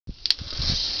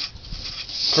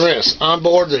Chris, on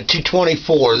board the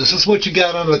 224, this is what you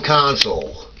got on the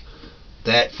console.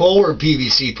 That forward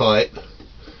PVC pipe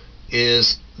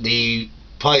is the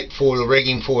pipe for the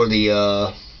rigging for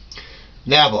the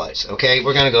nav lights. Okay,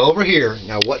 we're going to go over here.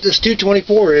 Now what this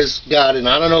 224 is got, and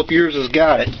I don't know if yours has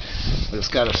got it, but it's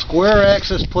got a square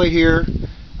access plate here.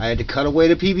 I had to cut away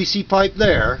the PVC pipe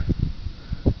there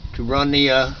to run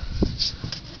the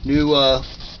new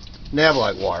nav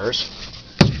light wires.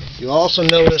 You also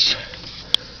notice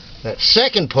that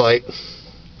second pipe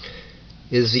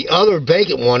is the other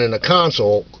vacant one in the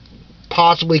console.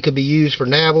 Possibly could be used for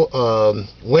nav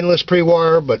windlass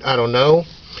pre-wire, but I don't know.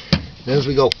 Then as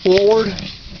we go forward,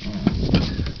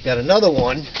 got another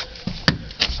one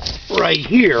right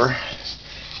here,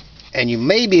 and you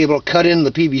may be able to cut in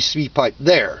the PVC pipe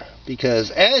there, because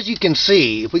as you can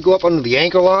see, if we go up under the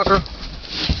anchor locker,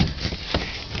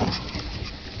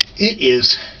 it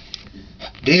is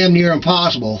damn near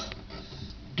impossible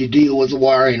to deal with the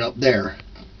wiring up there.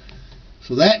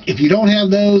 So that, if you don't have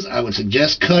those, I would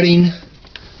suggest cutting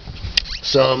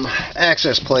some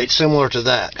access plates similar to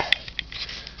that,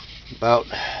 about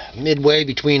midway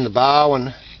between the bow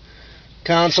and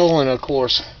console, and of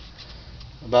course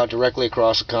about directly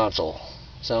across the console.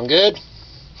 Sound good?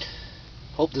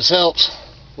 Hope this helps.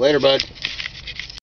 Later, bud.